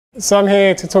So I'm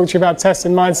here to talk to you about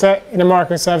testing mindset in a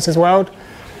microservices world.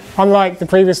 Unlike the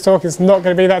previous talk, it's not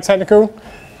going to be that technical.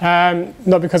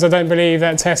 Not because I don't believe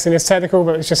that testing is technical,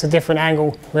 but it's just a different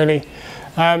angle, really.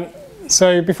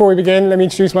 So before we begin, let me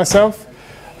introduce myself.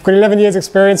 I've got 11 years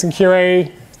experience in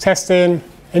QA, testing,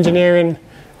 engineering,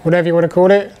 whatever you want to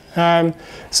call it.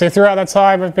 So throughout that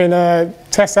time, I've been a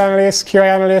test analyst,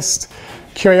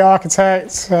 QA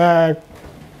architect,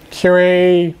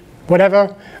 QA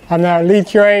whatever. I'm now a lead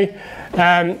QA.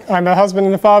 I'm a husband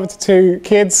and a father to 2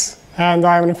 kids, and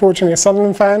I'm unfortunately a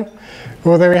Sunderland fan,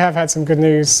 although we have had some good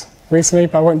news recently,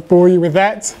 but I won't bore you with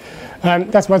that.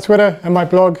 That's my Twitter and my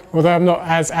blog, although I'm not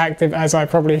as active as I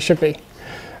probably should be.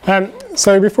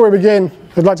 So before we begin,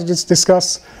 I'd like to just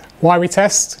discuss why we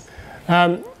test.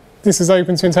 This is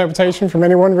open to interpretation from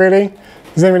anyone, really.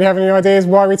 Does anybody have any ideas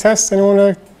why we test? Anyone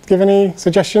want to give any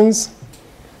suggestions?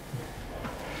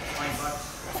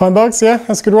 Find bugs, yeah,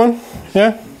 that's a good one.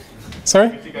 Yeah? Sorry?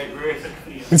 Mitigate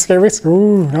risk.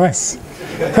 Ooh, nice.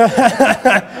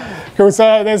 Cool,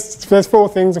 so there's 4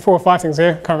 or 5 things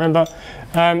here, can't remember.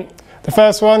 The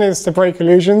first one is to break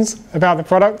illusions about the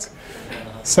product.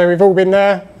 So we've all been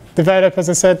there. Developers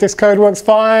have said this code works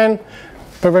fine,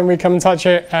 but when we come and touch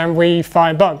it and we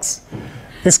find bugs.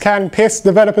 This can piss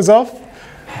developers off,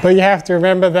 but you have to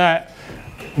remember that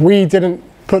we didn't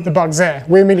put the bugs there.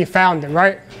 We merely found them,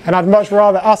 right? And I'd much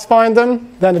rather us find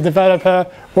them than the developer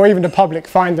or even the public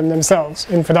find them themselves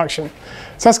in production.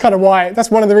 So that's kind of why,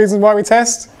 that's one of the reasons why we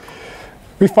test.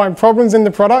 We find problems in the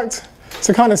product.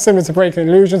 So kind of similar to breaking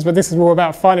illusions, but this is more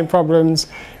about finding problems,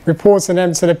 reporting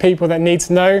them to the people that need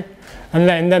to know, and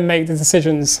letting them make the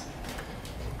decisions.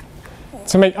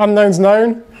 To make unknowns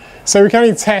known, so we can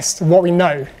only test what we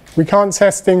know. We can't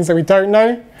test things that we don't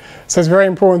know. So it's very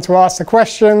important to ask the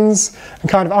questions and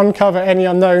kind of uncover any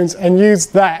unknowns and use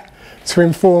that to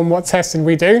inform what testing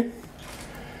we do.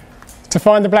 To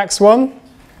find the black swan.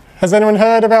 Has anyone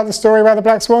heard about the story about the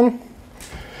black swan?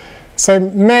 So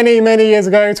many years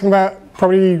ago, talking about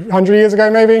probably 100 years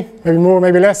ago maybe more,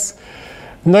 maybe less,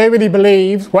 nobody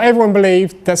believed, well everyone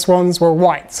believed that swans were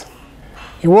white.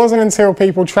 It wasn't until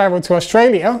people traveled to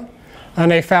Australia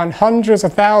and they found hundreds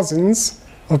of thousands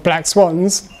of black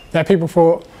swans that people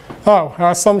thought, oh,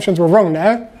 our assumptions were wrong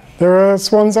there. There are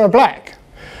swans that are black.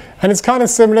 And it's kind of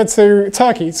similar to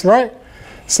turkeys, right?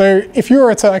 So if you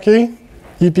were a turkey,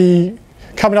 you'd be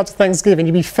coming up to Thanksgiving,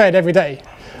 you'd be fed every day.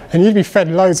 And you'd be fed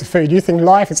loads of food. You think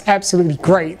life is absolutely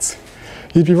great.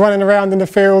 You'd be running around in the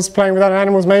fields, playing with other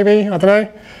animals maybe, I don't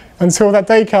know, until that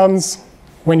day comes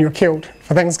when you're killed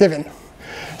for Thanksgiving.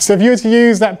 So if you were to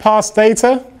use that past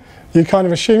data, you kind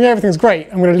of assume, yeah, everything's great.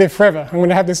 I'm going to live forever. I'm going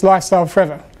to have this lifestyle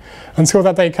forever. Until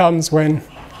that day comes when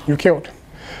you're killed.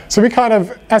 So we kind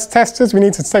of, as testers, we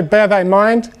need to bear that in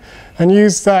mind and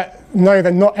use that, know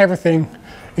that not everything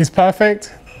is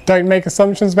perfect. Don't make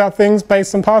assumptions about things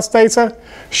based on past data.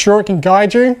 Sure, it can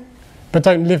guide you, but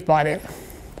don't live by it.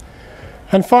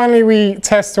 And finally, we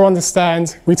test to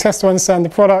understand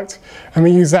the product, and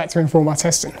we use that to inform our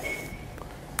testing.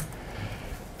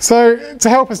 So to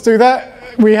help us do that,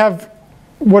 we have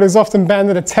what is often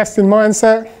banded a testing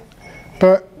mindset,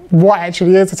 but what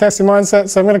actually is a testing mindset.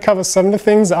 So I'm going to cover some of the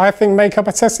things that I think make up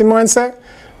a testing mindset,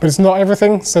 but it's not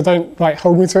everything, so don't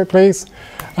hold me to it, please.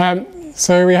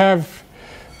 So we have,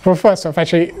 well, first off,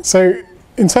 actually, so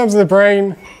in terms of the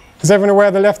brain, is everyone aware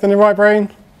of the left and the right brain?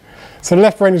 So the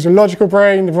left brain is your logical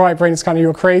brain, the right brain is kind of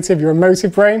your creative, your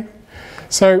emotive brain.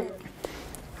 So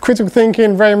critical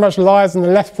thinking very much lies in the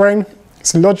left brain.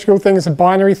 It's a logical thing, it's a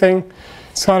binary thing.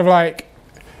 It's kind of like,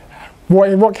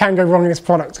 what can go wrong in this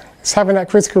product? It's having that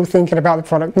critical thinking about the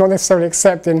product, not necessarily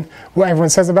accepting what everyone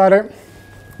says about it.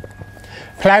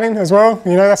 Planning as well,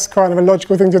 that's kind of a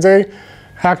logical thing to do.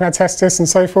 How can I test this and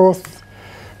so forth.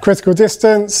 Critical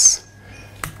distance,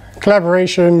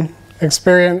 collaboration,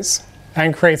 experience,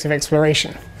 and creative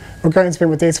exploration. We'll go into a bit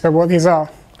more detail about what these are.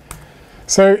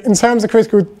 So in terms of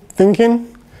critical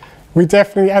thinking, we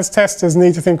definitely, as testers,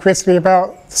 need to think critically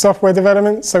about software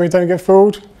development so we don't get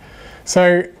fooled.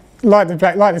 So like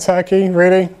the turkey,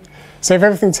 really. So if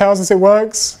everything tells us it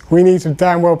works, we need to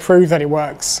damn well prove that it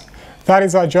works. That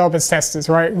is our job as testers,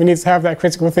 right? We need to have that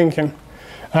critical thinking.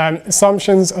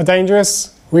 Assumptions are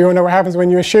dangerous. We all know what happens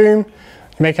when you assume.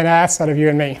 You make an ass out of you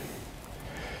and me.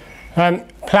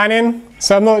 Planning.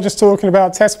 So I'm not just talking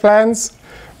about test plans.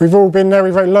 We've all been there.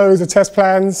 We've wrote loads of test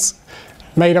plans,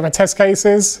 made up of test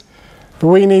cases. But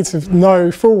we need to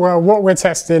know full well what we're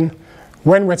testing,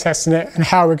 when we're testing it, and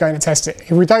how we're going to test it.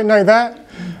 If we don't know that,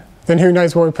 then who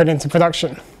knows what we put into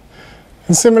production.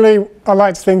 And similarly, I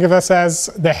like to think of us as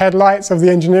the headlights of the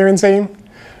engineering team.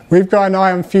 we've got an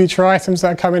eye on future items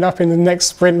that are coming up in the next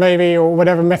sprint maybe, or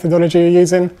whatever methodology you're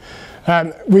using.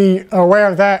 We are aware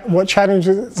of that, what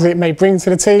challenges it may bring to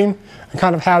the team, and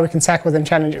kind of how we can tackle them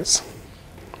challenges.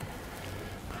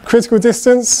 Critical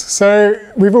distance, so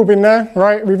we've all been there,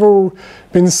 right? We've all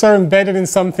been so embedded in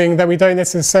something that we don't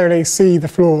necessarily see the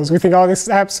flaws. We think, oh, this is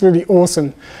absolutely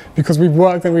awesome because we've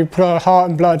worked and we've put our heart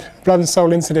and blood and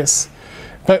soul into this.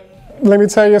 But let me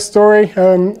tell you a story.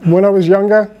 When I was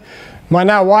younger, my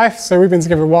now wife, so we've been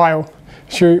together a while,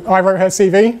 I wrote her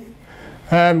CV.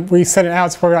 We sent it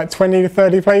out to probably like 20 to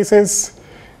 30 places,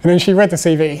 and then she read the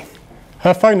CV.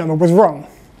 Her phone number was wrong.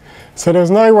 So there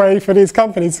was no way for these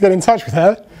companies to get in touch with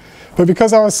her. But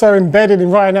because I was so embedded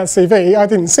in writing that CV, I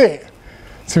didn't see it.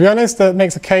 To be honest, that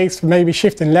makes a case for maybe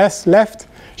shifting left.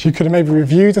 She could have maybe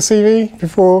reviewed the CV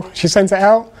before she sent it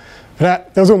out.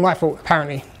 But that was all my fault,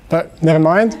 apparently. But never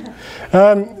mind.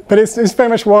 But it's very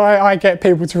much why I get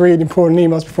people to read important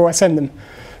emails before I send them.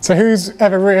 So who's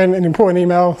ever written an important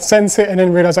email, sends it, and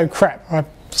then realised, oh crap, I've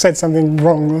said something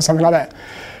wrong or something like that.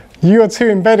 You are too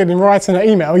embedded in writing an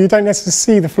email. You don't necessarily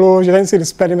see the flaws, you don't see the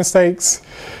spelling mistakes.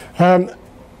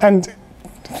 And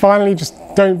finally, just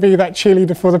don't be that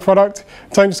cheerleader for the product.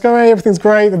 Don't just go, hey, everything's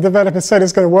great, the developer said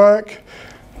it's going to work.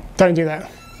 Don't do that.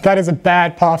 That is a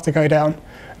bad path to go down.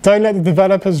 Don't let the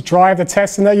developers drive the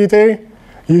testing that you do.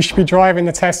 You should be driving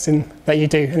the testing that you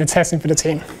do and the testing for the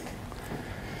team.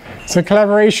 So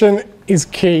collaboration is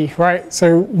key, right?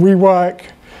 So we work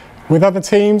with other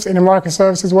teams in the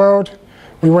microservices world.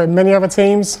 We work with many other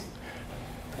teams.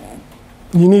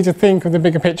 You need to think of the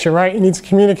bigger picture, right? You need to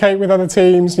communicate with other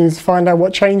teams. You need to find out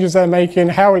what changes they're making,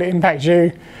 how will it impact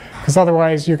you, because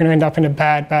otherwise you're going to end up in a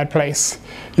bad place.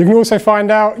 You can also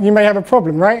find out you may have a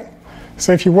problem, right?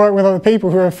 So if you work with other people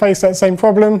who have faced that same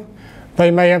problem,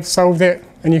 they may have solved it,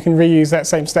 and you can reuse that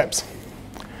same steps.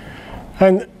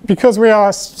 And because we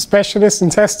are specialists in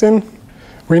testing,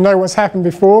 we know what's happened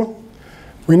before,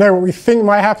 we know what we think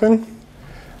might happen,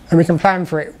 and we can plan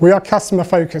for it. We are customer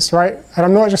focused, right? And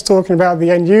I'm not just talking about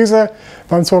the end user,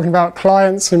 but I'm talking about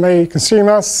clients who may consume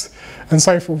us and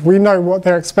so forth. We know what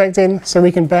they're expecting, so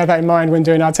we can bear that in mind when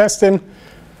doing our testing.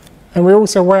 And we're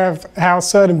also aware of how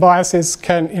certain biases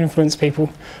can influence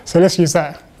people. So let's use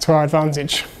that to our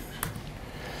advantage.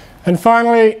 And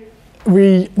finally,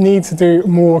 we need to do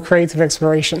more creative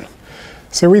exploration.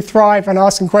 So we thrive on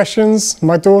asking questions.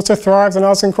 My daughter thrives on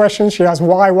asking questions. She asks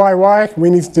why? We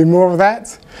need to do more of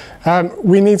that.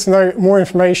 We need to know more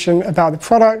information about the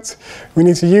product. We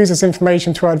need to use this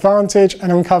information to our advantage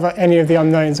and uncover any of the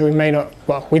unknowns that we may not,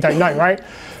 well, we don't know, right?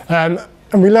 And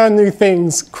we learn new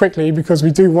things quickly because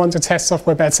we do want to test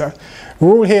software better. We're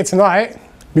all here tonight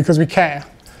because we care.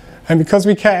 And because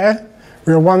we care,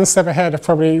 we're one step ahead of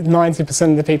probably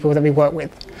 90% of the people that we work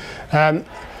with.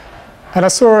 And I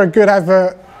saw a good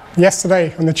advert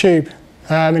yesterday on the tube,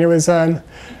 and it was,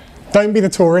 don't be the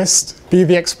tourist, be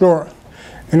the explorer.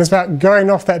 And it's about going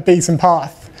off that beaten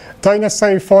path. Don't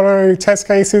necessarily follow test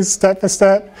cases step by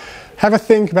step. Have a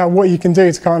think about what you can do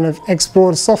to kind of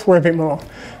explore the software a bit more.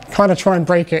 Kind of try and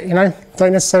break it, you know?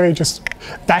 Don't necessarily just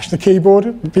bash the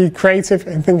keyboard, be creative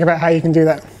and think about how you can do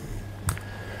that.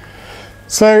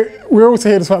 So we're also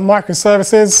here to talk about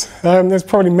microservices. There's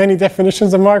probably many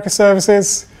definitions of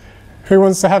microservices. Who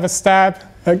wants to have a stab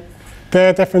at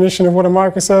their definition of what a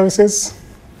microservice is?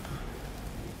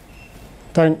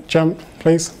 Don't jump,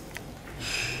 please.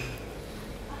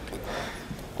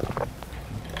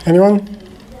 Anyone?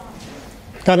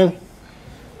 Gareth?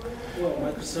 Well,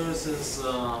 microservices,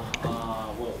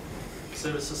 well,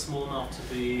 services small enough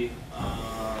to be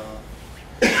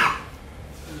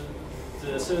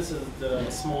the services that are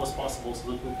as small as possible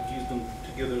so that we could use them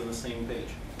together on the same page,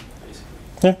 basically.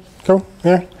 Yeah, cool,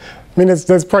 yeah. I mean,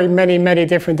 there's probably many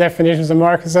different definitions of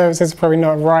microservices, probably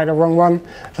not a right or wrong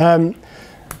one.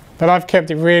 But I've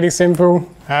kept it really simple.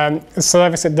 A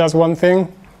service that does one thing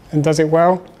and does it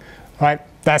well, like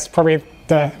that's probably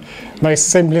the most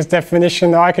simplest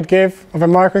definition that I could give of a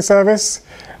microservice.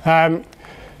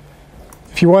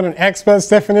 If you want an expert's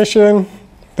definition,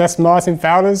 that's Martin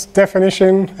Fowler's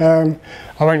definition. I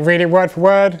won't read it word for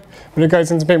word, but it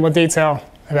goes into a bit more detail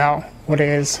about what it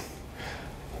is.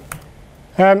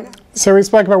 So we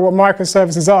spoke about what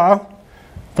microservices are,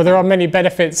 but there are many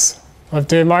benefits of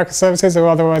doing microservices, or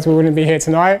otherwise we wouldn't be here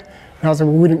tonight, and also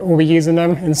we wouldn't all be using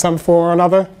them in some form or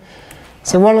another.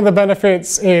 So one of the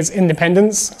benefits is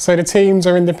independence. So the teams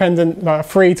are independent, like,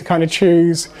 free to kind of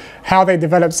choose how they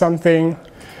develop something.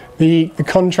 The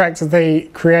contracts that they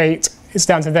create, it's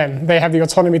down to them. They have the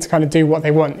autonomy to kind of do what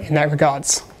they want in that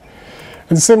regards.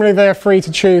 And similarly, they're free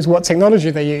to choose what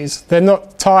technology they use. They're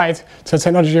not tied to the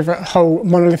technology of a whole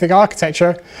monolithic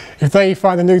architecture. If they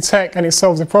find a new tech and it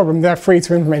solves a problem, they're free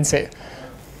to implement it.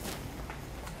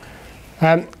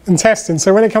 And testing.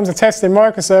 So when it comes to testing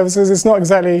microservices, it's not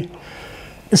exactly,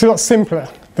 it's a lot simpler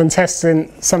than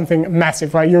testing something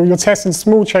massive, right? You're testing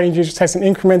small changes, you're testing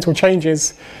incremental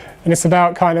changes, and it's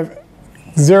about kind of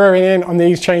zeroing in on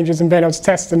these changes and being able to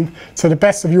test them to the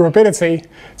best of your ability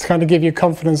to kind of give you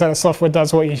confidence that the software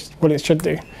does what it should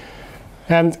do.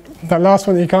 And the last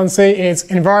one that you can't see is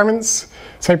environments.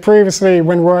 So previously,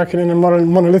 when working in a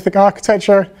monolithic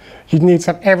architecture, you'd need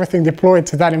to have everything deployed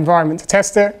to that environment to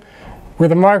test it.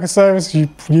 With a microservice,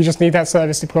 you just need that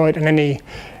service deployed and any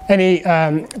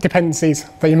dependencies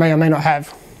that you may or may not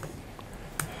have.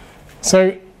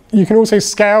 So you can also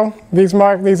scale these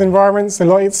environments a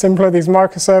lot simpler, these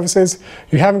microservices.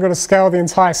 You haven't got to scale the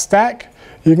entire stack.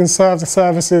 You can serve the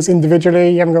services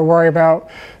individually. You haven't got to worry about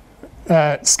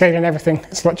scaling everything.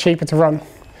 It's a lot cheaper to run.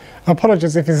 I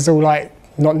apologize if this is all like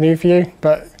not new for you,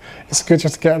 but it's good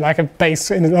just to get like a base,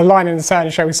 a line in the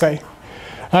sand, shall we say.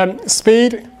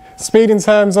 Speed in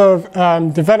terms of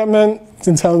development,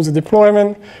 in terms of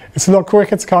deployment. It's a lot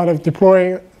quicker to kind of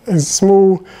deploy a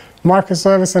small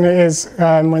microservice than it is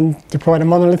when deploying a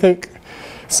monolithic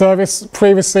service.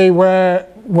 Previously,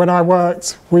 when I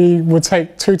worked, we would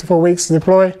take 2 to 4 weeks to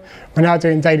deploy. We're now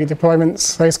doing daily deployments,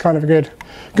 so it's kind of a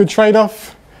good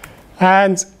trade-off.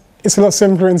 And it's a lot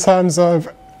simpler in terms of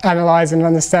analyzing and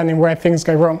understanding where things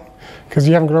go wrong, because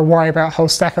you haven't got to worry about a whole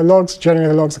stack of logs. Generally,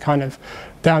 the logs are kind of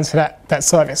down to that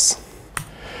service.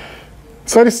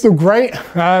 So this is still great.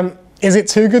 Is it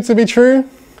too good to be true?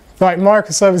 Like,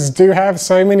 microservices do have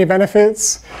so many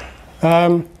benefits,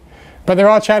 but there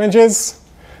are challenges.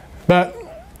 But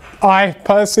I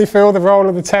personally feel the role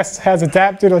of the test has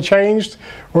adapted or changed,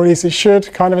 or at least it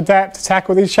should kind of adapt to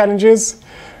tackle these challenges.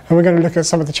 And we're going to look at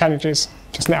some of the challenges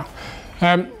just now.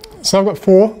 So I've got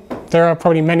 4. There are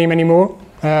probably many, many more.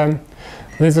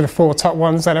 These are the 4 top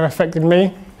ones that have affected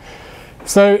me.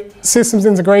 So systems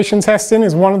integration testing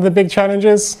is one of the big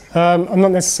challenges. I'm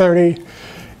not necessarily,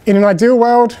 in an ideal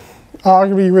world,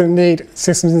 arguably you wouldn't need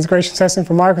systems integration testing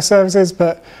for microservices,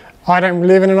 but I don't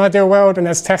live in an ideal world, and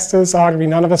as testers, arguably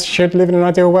none of us should live in an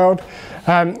ideal world.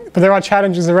 But there are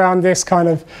challenges around this, kind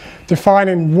of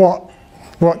defining what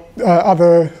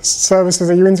other services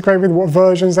that you integrate with, what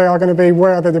versions they are going to be,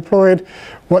 where they're deployed,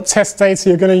 what test data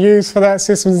you're going to use for that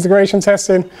systems integration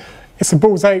testing. It's a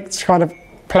ball's ache to kind of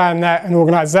plan that and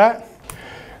organize that.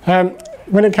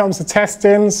 When it comes to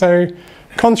testing, so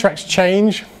contracts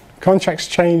change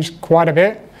quite a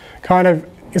bit. Kind of,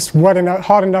 it's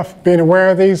hard enough being aware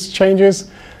of these changes,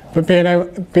 but being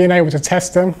able to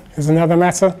test them is another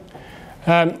matter.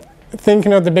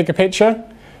 Thinking of the bigger picture,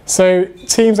 so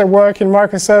teams that work in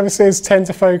microservices tend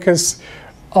to focus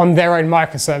on their own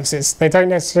microservices. They don't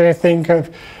necessarily think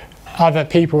of other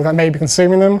people that may be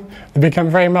consuming them. They become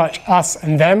very much us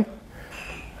and them.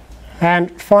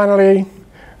 And finally,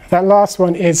 that last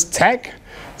one is tech.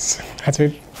 So I had to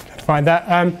find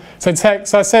that. So tech,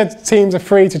 so I said teams are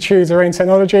free to choose their own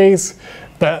technologies,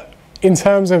 but in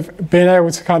terms of being able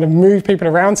to kind of move people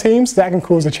around teams, that can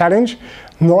cause a challenge.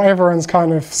 Not everyone's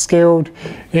kind of skilled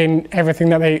in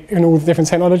everything in all the different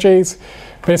technologies,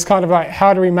 but it's kind of like,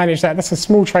 how do we manage that? That's a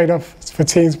small trade-off for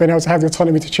teams being able to have the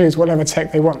autonomy to choose whatever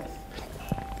tech they want.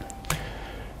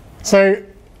 So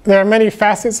there are many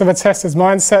facets of a tester's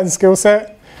mindset and skill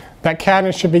set that can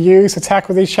and should be used to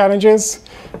tackle these challenges.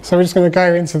 So we're just going to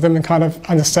go into them and kind of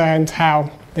understand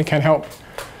how they can help.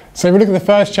 So if we look at the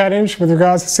first challenge with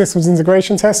regards to systems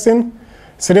integration testing,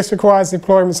 so this requires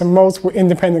deployments of multiple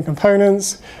independent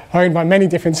components owned by many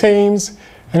different teams.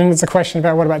 And then there's a question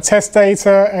about what about test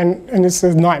data, and this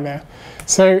is a nightmare.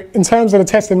 So in terms of the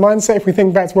testing mindset, if we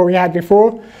think back to what we had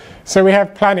before, so we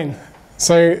have planning.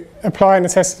 So applying the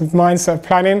testing mindset of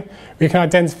planning, we can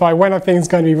identify when are things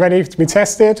going to be ready to be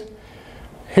tested,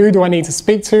 who do I need to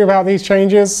speak to about these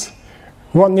changes,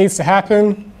 what needs to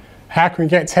happen, how can we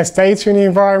get test data in the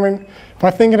environment.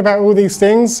 By thinking about all these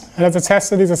things, and as a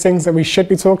tester, these are things that we should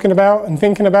be talking about and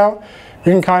thinking about,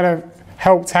 we can kind of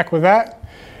help tackle that.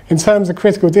 In terms of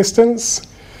critical distance,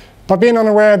 by being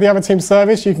unaware of the other team's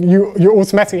service, you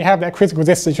automatically have that critical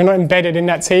distance. You're not embedded in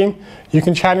that team. You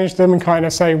can challenge them and kind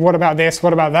of say, what about this,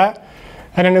 what about that?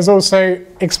 And then there's also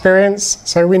experience.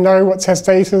 So we know what test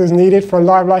data is needed for a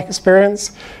live-like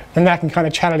experience, and that can kind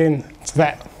of channel into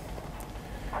that.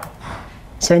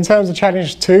 So in terms of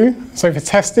challenge 2, so for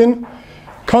testing,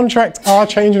 contracts are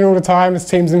changing all the time as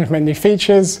teams implement new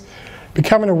features.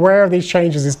 Becoming aware of these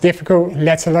changes is difficult,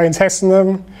 let alone testing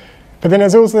them. But then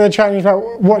there's also the challenge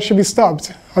about what should be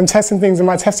stubbed. I'm testing things in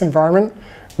my test environment.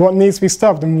 What needs to be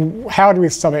stubbed and how do we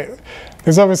stub it?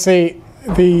 There's obviously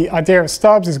the idea of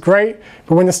stubs is great,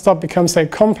 but when the stub becomes so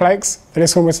complex that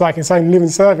it's almost like its own living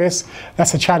service,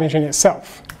 that's a challenge in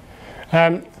itself.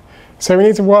 So we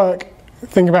need to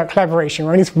think about collaboration.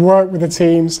 We need to work with the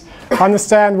teams,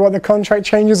 understand what the contract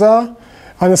changes are,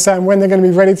 understand when they're going to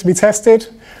be ready to be tested,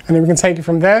 and then we can take it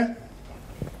from there.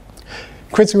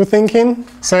 Critical thinking.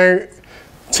 So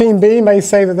Team B may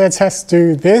say that their tests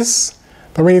do this,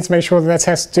 but we need to make sure that their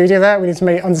tests do that. We need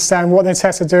to understand what their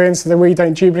tests are doing so that we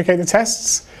don't duplicate the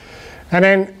tests. And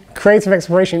then creative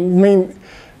exploration. I mean,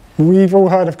 we've all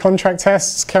heard of contract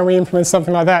tests. Can we implement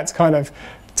something like that to kind of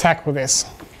tackle this?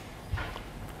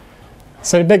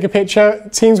 So bigger picture,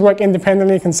 teams work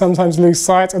independently can sometimes lose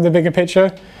sight of the bigger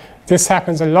picture. This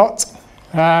happens a lot.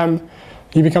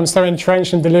 You become so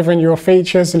entrenched in delivering your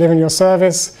features, delivering your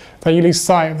service, that you lose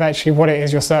sight of actually what it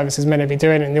is your service is meant to be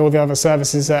doing and all the other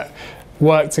services that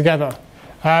work together.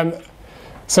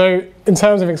 So in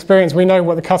terms of experience, we know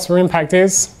what the customer impact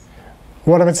is.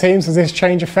 What other teams does this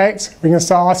change affect? We can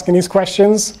start asking these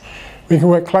questions. We can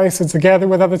work closer together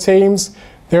with other teams.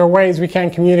 There are ways we can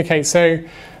communicate. So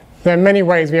there are many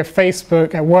ways. We have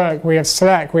Facebook at work, we have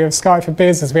Slack, we have Skype for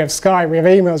Business, we have Skype, we have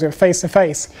emails, we have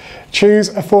face-to-face. Choose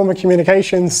a form of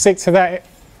communication, stick to that,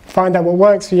 find out what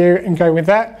works for you and go with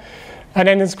that. And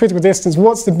then there's critical distance.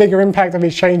 What's the bigger impact of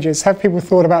these changes? Have people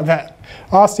thought about that?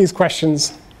 Ask these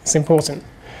questions, it's important.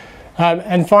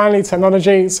 And finally,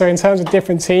 technology. So in terms of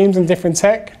different teams and different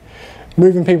tech,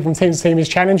 moving people from team to team is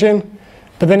challenging.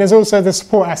 But then there's also the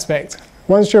support aspect.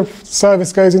 Once your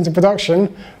service goes into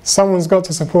production, someone's got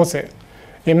to support it.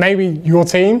 It may be your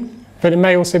team, but it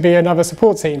may also be another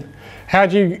support team. How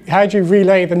do you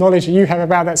relay the knowledge that you have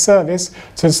about that service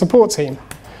to the support team?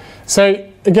 So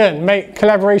again, make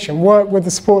collaboration, work with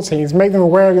the support teams, make them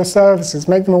aware of your services,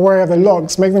 make them aware of the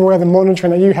logs, make them aware of the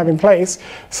monitoring that you have in place,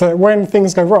 so that when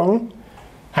things go wrong,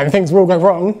 and things will go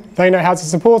wrong, they know how to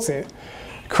support it.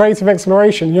 Creative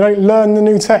exploration, learn the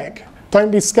new tech. Don't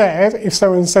be scared if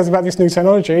someone says about this new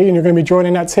technology and you're going to be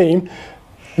joining that team.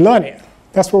 Learn it.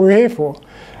 That's what we're here for.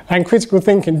 And critical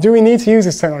thinking. Do we need to use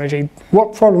this technology?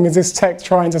 What problem is this tech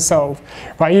trying to solve?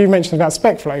 Right, you mentioned about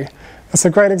spec flow. That's a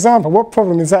great example. What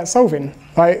problem is that solving?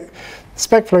 Right?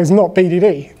 Spec flow is not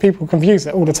BDD. People confuse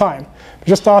it all the time. But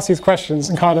just ask these questions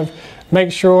and kind of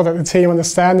make sure that the team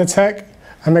understand the tech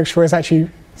and make sure it's actually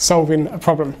solving a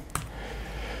problem.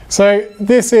 So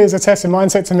this is a testing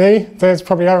mindset to me. There's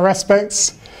probably other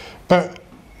aspects, but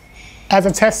as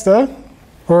a tester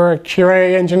or a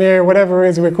QA engineer, whatever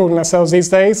it is we're calling ourselves these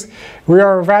days, we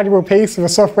are a valuable piece of a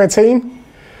software team.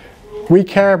 We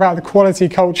care about the quality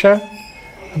culture,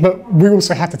 but we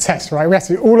also have to test, right? We have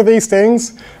to do all of these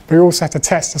things, but we also have to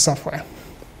test the software.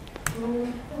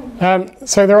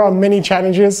 So there are many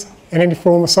challenges in any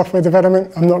form of software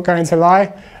development. I'm not going to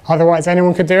lie, otherwise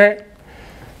anyone could do it.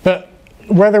 But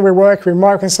whether we're working with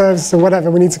microservices or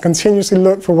whatever, we need to continuously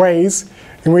look for ways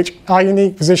in which our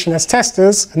unique position as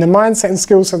testers and the mindset and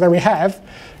skill set that we have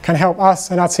can help us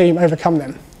and our team overcome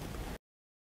them.